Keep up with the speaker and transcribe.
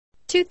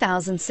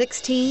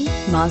2016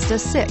 Mazda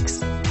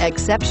 6.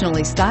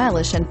 Exceptionally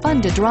stylish and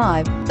fun to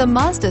drive, the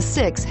Mazda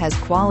 6 has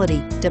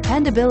quality,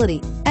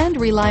 dependability,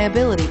 and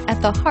reliability at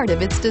the heart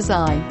of its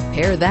design.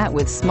 Pair that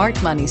with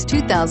Smart Money's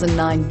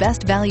 2009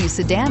 Best Value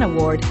Sedan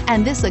Award,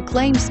 and this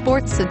acclaimed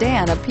sports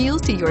sedan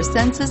appeals to your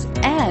senses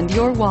and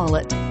your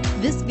wallet.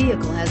 This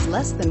vehicle has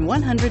less than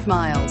 100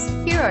 miles.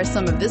 Here are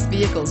some of this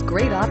vehicle's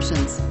great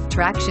options: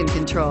 traction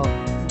control,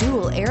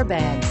 dual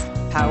airbags,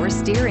 power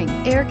steering,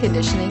 air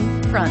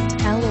conditioning,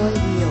 front alloy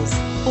wheels,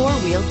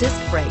 four-wheel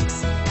disc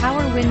brakes,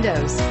 power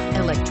windows,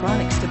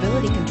 electronic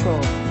stability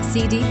control,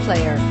 CD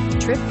player,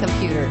 trip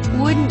computer.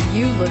 Wouldn't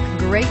you look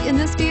great in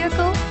this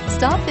vehicle?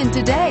 Stop in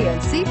today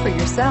and see for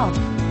yourself.